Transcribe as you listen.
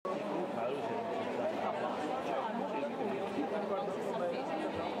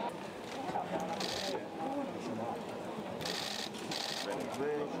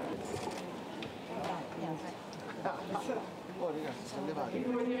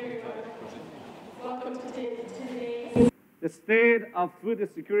Welcome to today's The State of Food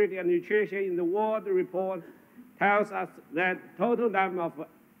Security and Nutrition in the World report tells us that total number of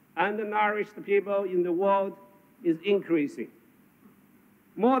undernourished people in the world is increasing.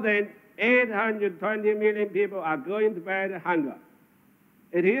 More than 820 million people are going to bed hunger.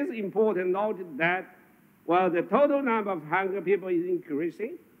 It is important to note that while the total number of hungry people is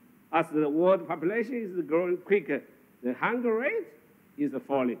increasing, as the world population is growing quicker, the hunger rate is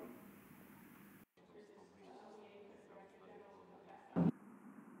falling.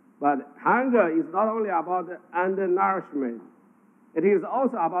 But hunger is not only about undernourishment. It is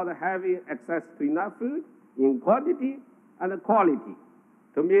also about having access to enough food in quantity and quality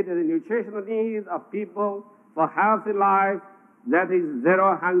to meet the nutritional needs of people for healthy life. That is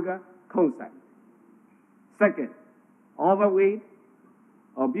zero hunger concept. Second, overweight,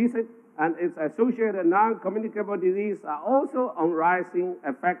 obesity, and its associated non-communicable disease are also on rising,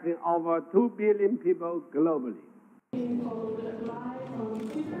 affecting over 2 billion people globally.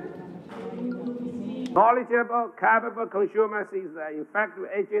 Knowledgeable, capable consumers is an effective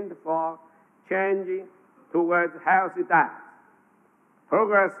agent for changing towards healthy diets.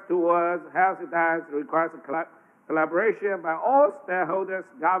 Progress towards healthy diets requires collaboration by all stakeholders,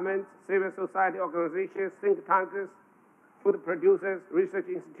 governments, civil society organizations, think tanks, food producers, research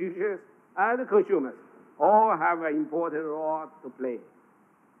institutions, and consumers. All have an important role to play.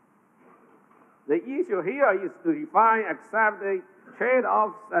 The issue here is to define, accept the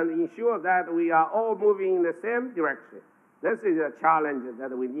trade-offs, and ensure that we are all moving in the same direction. This is a challenge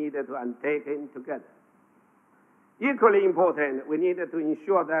that we need to undertake together. Equally important, we need to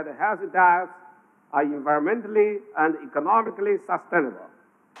ensure that healthy diets are environmentally and economically sustainable.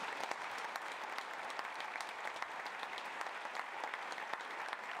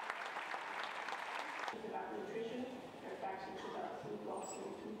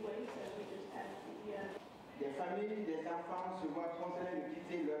 Des familles, des enfants se voient contraints de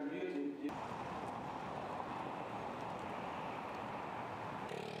quitter leur lieu de vie.